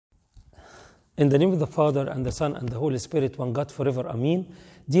In the name of the Father, and the Son, and the Holy Spirit, one God forever. Amen.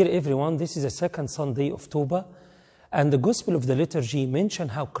 Dear everyone, this is the second Sunday of Toba, and the Gospel of the Liturgy mentions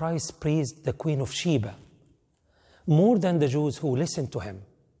how Christ praised the Queen of Sheba more than the Jews who listened to him.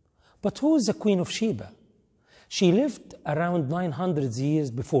 But who is the Queen of Sheba? She lived around 900 years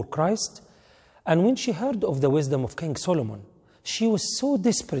before Christ, and when she heard of the wisdom of King Solomon, she was so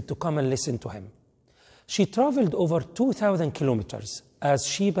desperate to come and listen to him. She traveled over 2,000 kilometers, as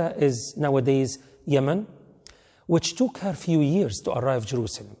Sheba is nowadays Yemen, which took her few years to arrive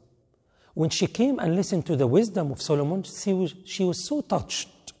Jerusalem. When she came and listened to the wisdom of Solomon, she was so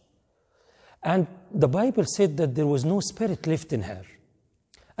touched. And the Bible said that there was no spirit left in her.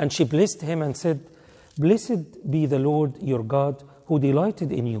 And she blessed him and said, "Blessed be the Lord your God, who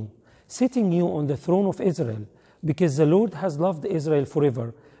delighted in you, setting you on the throne of Israel, because the Lord has loved Israel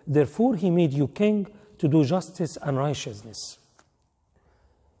forever. Therefore he made you king to do justice and righteousness."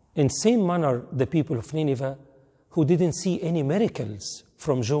 In same manner, the people of Nineveh, who didn't see any miracles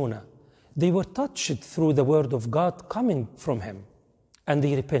from Jonah, they were touched through the word of God coming from him, and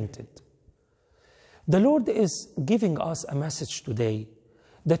they repented. The Lord is giving us a message today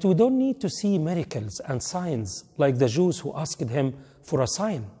that we don't need to see miracles and signs like the Jews who asked him for a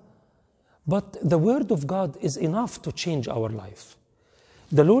sign. But the word of God is enough to change our life.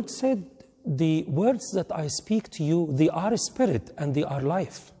 The Lord said, "The words that I speak to you, they are spirit and they are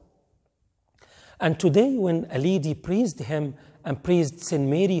life." And today when a lady praised him and praised Saint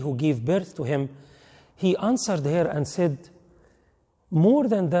Mary who gave birth to him, he answered her and said, "More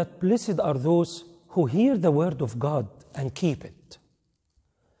than that, blessed are those who hear the word of God and keep it."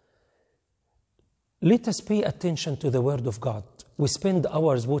 Let us pay attention to the word of God. We spend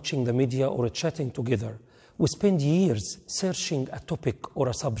hours watching the media or chatting together. We spend years searching a topic or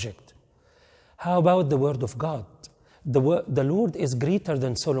a subject. How about the word of God? The Lord is greater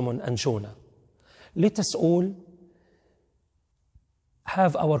than Solomon and Jonah. Let us all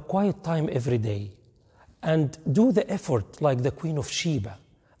have our quiet time every day and do the effort like the Queen of Sheba,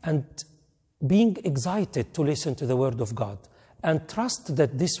 and being excited to listen to the word of God and trust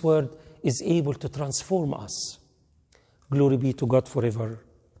that this word is able to transform us. Glory be to God forever.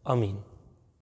 Amen.